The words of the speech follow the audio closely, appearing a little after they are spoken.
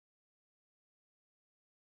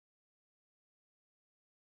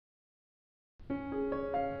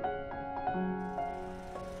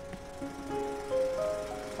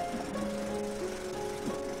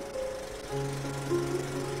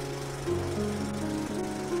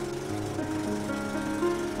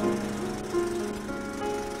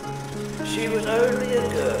She was only a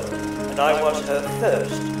girl, and I was her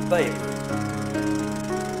first baby.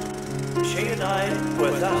 She and I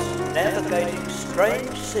were thus navigating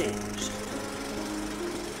strange seas.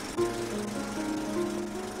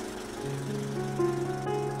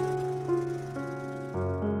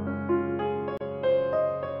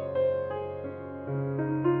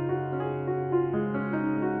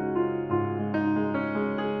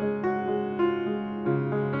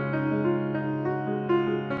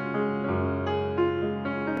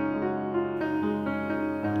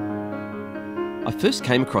 I first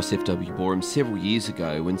came across F.w. Boreham several years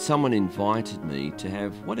ago when someone invited me to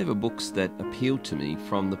have whatever books that appealed to me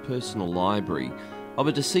from the personal library of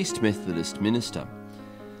a deceased Methodist minister.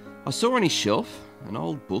 I saw on his shelf an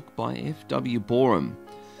old book by F.w. Boreham.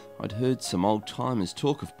 I'd heard some old-timers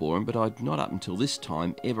talk of Boreham, but I'd not up until this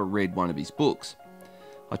time ever read one of his books.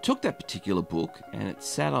 I took that particular book and it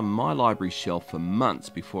sat on my library shelf for months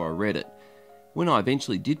before I read it. When I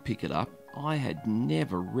eventually did pick it up, I had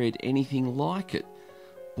never read anything like it.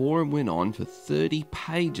 Boreham went on for 30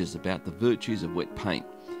 pages about the virtues of wet paint.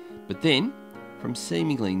 But then, from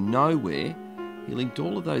seemingly nowhere, he linked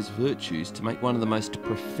all of those virtues to make one of the most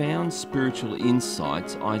profound spiritual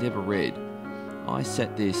insights I'd ever read. I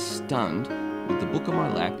sat there stunned with the book on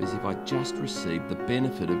my lap as if I'd just received the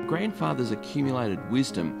benefit of grandfather's accumulated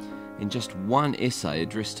wisdom in just one essay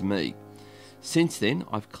addressed to me. Since then,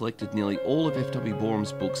 I've collected nearly all of F.w.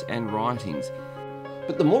 Boreham's books and writings.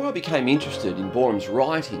 But the more I became interested in Boreham's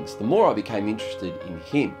writings, the more I became interested in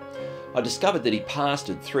him. I discovered that he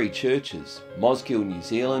pastored 3 churches: Mosgiel, New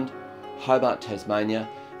Zealand, Hobart, Tasmania,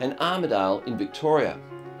 and Armidale in Victoria.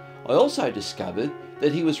 I also discovered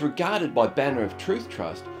that he was regarded by Banner of Truth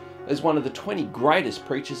Trust as one of the 20 greatest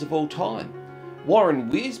preachers of all time.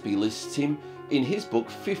 Warren Wiersbe lists him in his book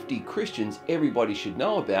 50 Christians Everybody Should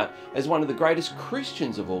Know About as one of the greatest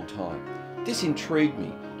Christians of all time. This intrigued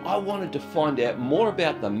me. I wanted to find out more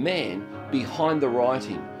about the man behind the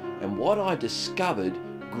writing, and what I discovered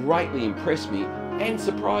greatly impressed me and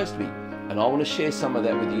surprised me, and I want to share some of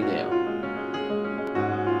that with you now.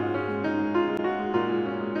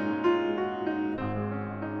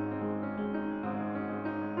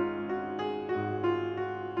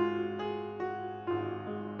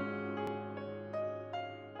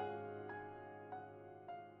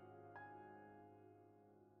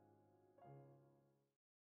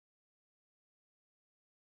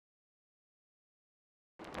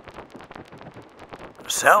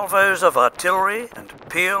 Salvos of artillery and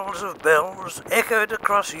peals of bells echoed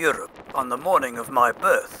across Europe on the morning of my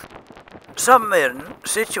birth. Some men,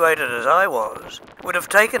 situated as I was, would have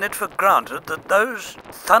taken it for granted that those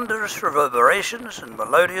thunderous reverberations and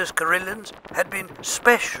melodious carillons had been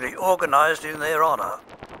specially organised in their honour.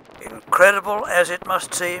 Incredible as it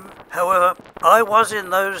must seem, however, I was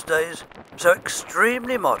in those days so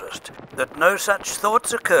extremely modest that no such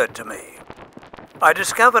thoughts occurred to me. I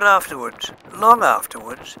discovered afterwards, long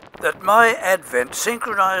afterwards, that my advent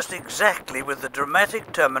synchronized exactly with the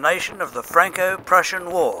dramatic termination of the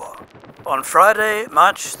Franco-Prussian War. On Friday,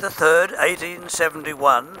 March the 3rd,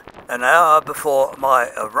 1871, an hour before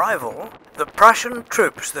my arrival, the Prussian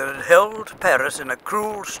troops that had held Paris in a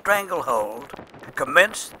cruel stranglehold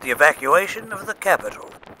commenced the evacuation of the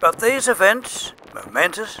capital. But these events,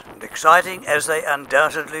 momentous and exciting as they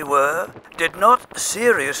undoubtedly were, did not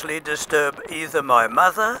seriously disturb either my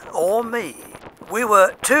mother or me. We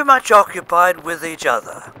were too much occupied with each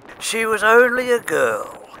other. She was only a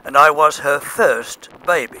girl, and I was her first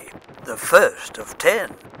baby, the first of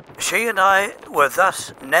 10. She and I were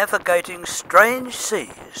thus navigating strange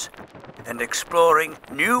seas and exploring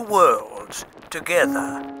new worlds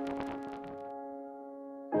together.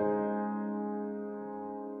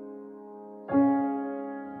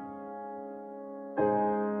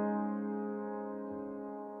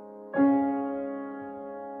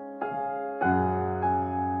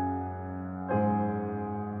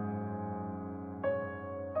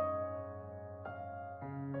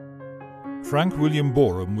 Frank William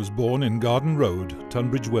Boreham was born in Garden Road,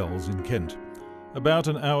 Tunbridge Wells in Kent, about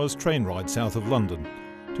an hour's train ride south of London,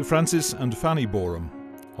 to Francis and Fanny Boreham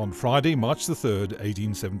on Friday, March the 3rd,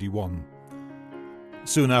 1871.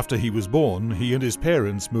 Soon after he was born, he and his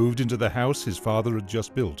parents moved into the house his father had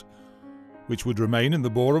just built, which would remain in the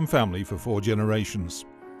Boreham family for 4 generations.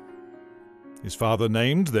 His father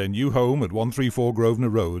named their new home at 134 Grosvenor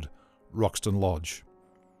Road, Roxton Lodge.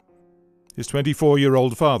 His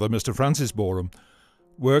 24-year-old father, Mr. Francis Boreham,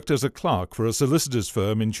 worked as a clerk for a solicitor's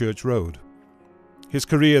firm in Church Road. His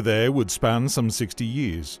career there would span some 60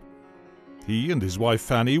 years. He and his wife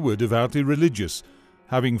Fanny were devoutly religious,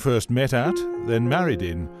 having first met at, then married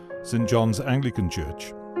in, St. John's Anglican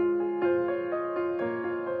Church.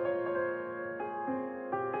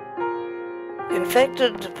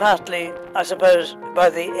 affected partly, I suppose, by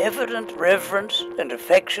the evident reverence and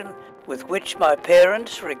affection with which my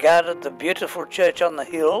parents regarded the beautiful church on the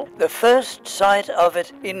hill, the first sight of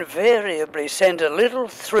it invariably sent a little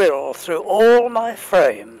thrill through all my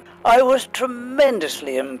frame. I was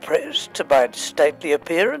tremendously impressed by its stately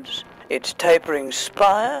appearance, its tapering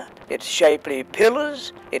spire, its shapely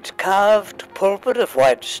pillars, its carved pulpit of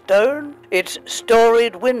white stone, its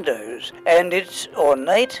storied windows, and its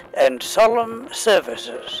ornate and solemn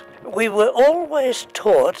services. We were always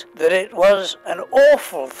taught that it was an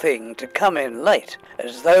awful thing to come in late,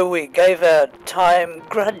 as though we gave our time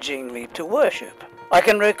grudgingly to worship. I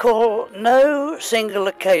can recall no single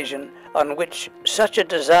occasion on which such a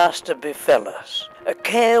disaster befell us. A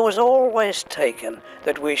care was always taken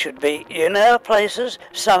that we should be in our places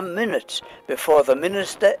some minutes before the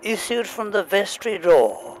minister issued from the vestry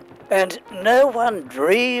door, and no one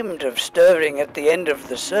dreamed of stirring at the end of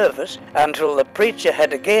the service until the preacher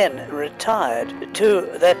had again retired to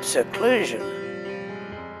that seclusion.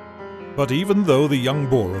 But even though the young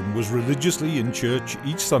Boreham was religiously in church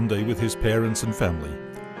each Sunday with his parents and family,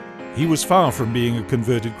 he was far from being a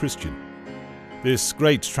converted Christian. This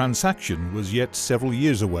great transaction was yet several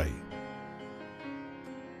years away.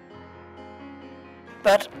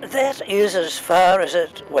 But that is as far as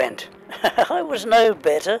it went. I was no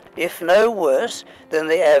better, if no worse, than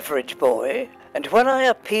the average boy, and when I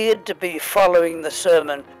appeared to be following the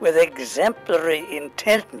sermon with exemplary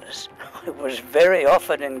intentness, I was very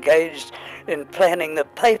often engaged in planning the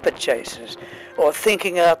paper chases or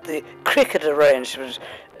thinking out the cricket arrangements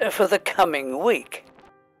for the coming week.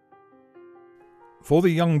 For the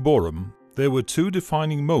young Boreham, there were two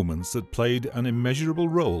defining moments that played an immeasurable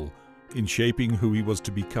role in shaping who he was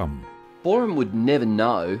to become. Boreham would never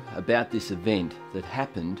know about this event that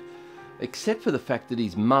happened, except for the fact that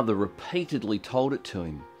his mother repeatedly told it to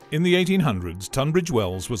him. In the 1800s, Tunbridge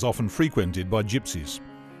Wells was often frequented by gypsies.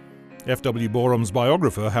 F.w. Boreham's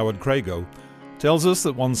biographer, Howard Crago, tells us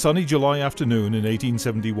that one sunny July afternoon in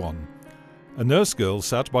 1871, a nurse girl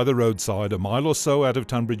sat by the roadside a mile or so out of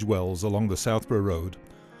Tunbridge Wells along the Southborough Road,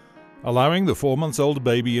 allowing the 4-month-old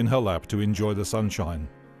baby in her lap to enjoy the sunshine.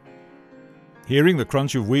 Hearing the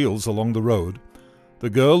crunch of wheels along the road, the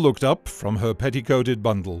girl looked up from her petticoated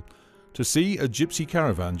bundle to see a gypsy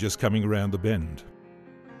caravan just coming round the bend.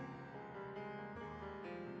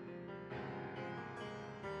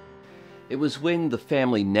 It was when the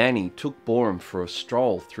family nanny took Boreham for a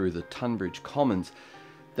stroll through the Tunbridge Commons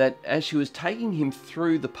that as she was taking him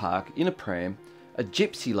through the park in a pram, a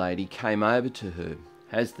gypsy lady came over to her.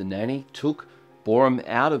 As the nanny took Boreham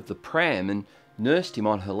out of the pram and nursed him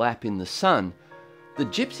on her lap in the sun, the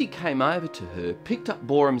gypsy came over to her, picked up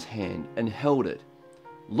Boreham's hand and held it,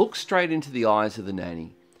 looked straight into the eyes of the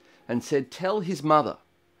nanny and said, "Tell his mother,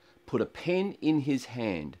 put a pen in his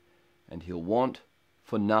hand and he'll want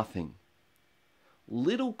for nothing."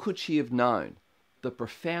 Little could she have known the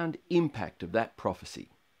profound impact of that prophecy.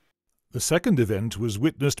 The second event was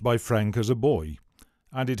witnessed by Frank as a boy,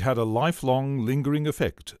 and it had a lifelong, lingering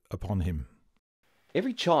effect upon him.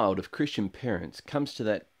 Every child of Christian parents comes to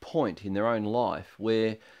that point in their own life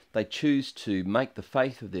where they choose to make the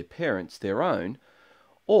faith of their parents their own,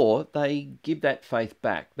 or they give that faith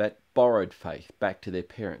back, that borrowed faith, back to their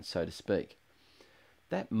parents, so to speak.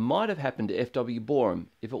 That might have happened to F.w. Boreham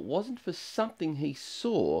if it wasn't for something he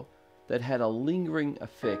saw that had a lingering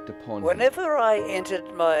effect upon him. Whenever I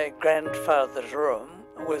entered my grandfather's room,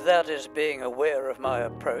 without his being aware of my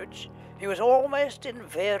approach, he was almost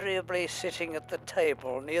invariably sitting at the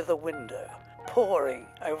table near the window, poring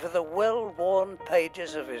over the well-worn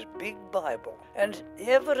pages of his big Bible, and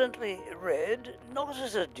he evidently read not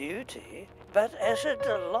as a duty, but as a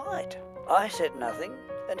delight. I said nothing,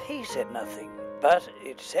 and he said nothing, but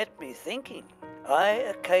it set me thinking. I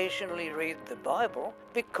occasionally read the Bible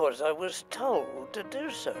because I was told to do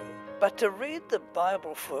so, but to read the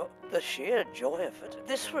Bible for the sheer joy of it,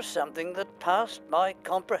 this was something that passed my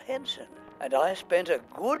comprehension, and I spent a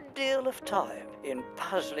good deal of time in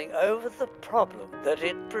puzzling over the problem that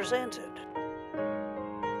it presented.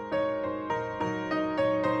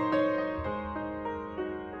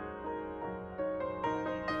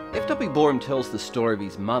 F.w. Boreham tells the story of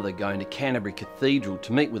his mother going to Canterbury Cathedral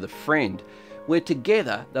to meet with a friend, where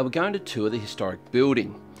together they were going to tour the historic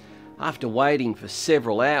building. After waiting for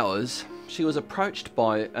several hours, she was approached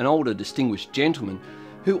by an older distinguished gentleman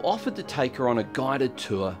who offered to take her on a guided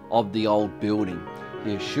tour of the old building.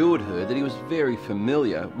 He assured her that he was very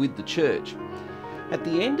familiar with the church. At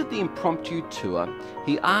the end of the impromptu tour,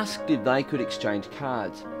 he asked if they could exchange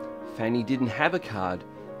cards. Fanny didn't have a card.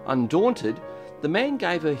 Undaunted, the man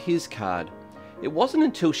gave her his card. It wasn't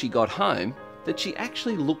until she got home that she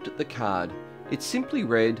actually looked at the card. It simply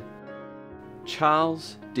read,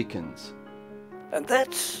 Charles Dickens. And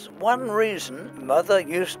that's one reason Mother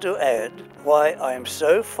used to add why I'm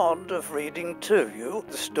so fond of reading to you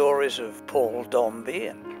the stories of Paul Dombey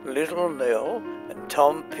and Little Nell and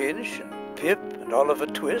Tom Pinch and Pip and Oliver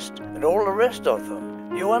Twist and all the rest of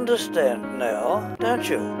them. You understand now, don't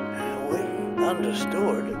you? We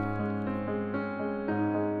understood.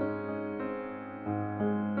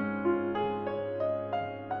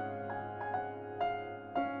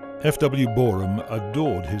 F.w. Boreham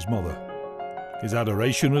adored his mother. His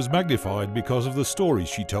adoration was magnified because of the stories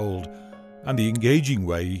she told and the engaging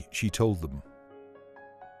way she told them.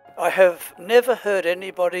 I have never heard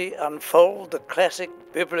anybody unfold the classic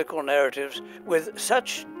biblical narratives with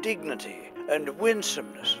such dignity and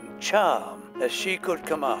winsomeness and charm as she could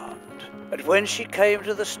command. And when she came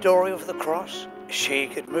to the story of the cross, she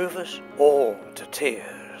could move us all to tears.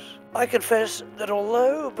 I confess that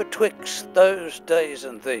although betwixt those days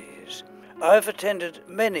and these, I have attended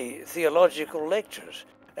many theological lectures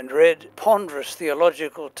and read ponderous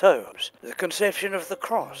theological tomes, the conception of the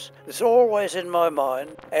cross that's always in my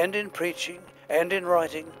mind, and in preaching and in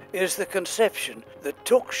writing, is the conception that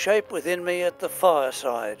took shape within me at the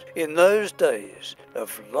fireside in those days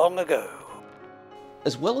of long ago.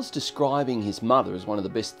 As well as describing his mother as one of the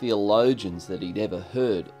best theologians that he'd ever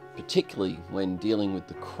heard, particularly when dealing with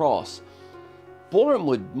the cross, Boreham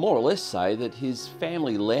would more or less say that his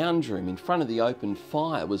family lounge room in front of the open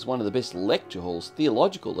fire was one of the best lecture halls,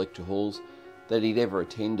 theological lecture halls, that he'd ever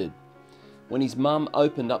attended. When his mum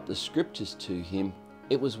opened up the scriptures to him,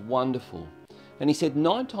 it was wonderful. And he said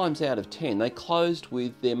 9 times out of 10 they closed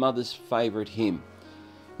with their mother's favourite hymn.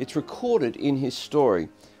 It's recorded in his story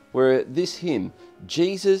where this hymn,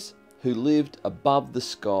 Jesus who lived above the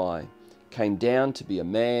sky, came down to be a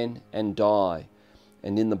man and die.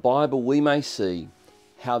 And in the Bible we may see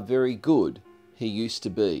how very good he used to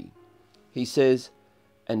be. He says,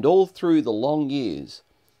 and all through the long years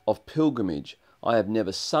of pilgrimage I have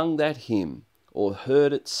never sung that hymn or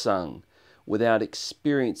heard it sung without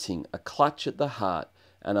experiencing a clutch at the heart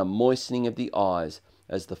and a moistening of the eyes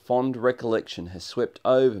as the fond recollection has swept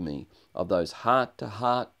over me of those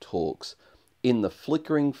heart-to-heart talks in the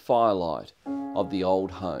flickering firelight of the old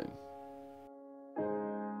home.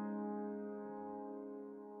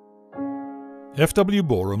 F.w.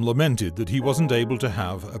 Boreham lamented that he wasn't able to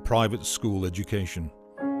have a private school education.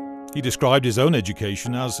 He described his own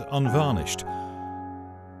education as unvarnished.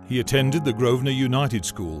 He attended the Grosvenor United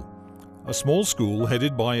School, a small school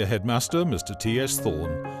headed by a headmaster, Mr. T.S.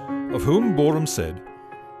 Thorne, of whom Boreham said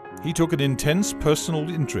he took an intense personal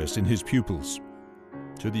interest in his pupils,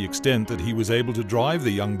 to the extent that he was able to drive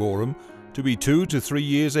the young Boreham to be 2 to 3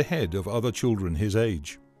 years ahead of other children his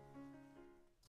age.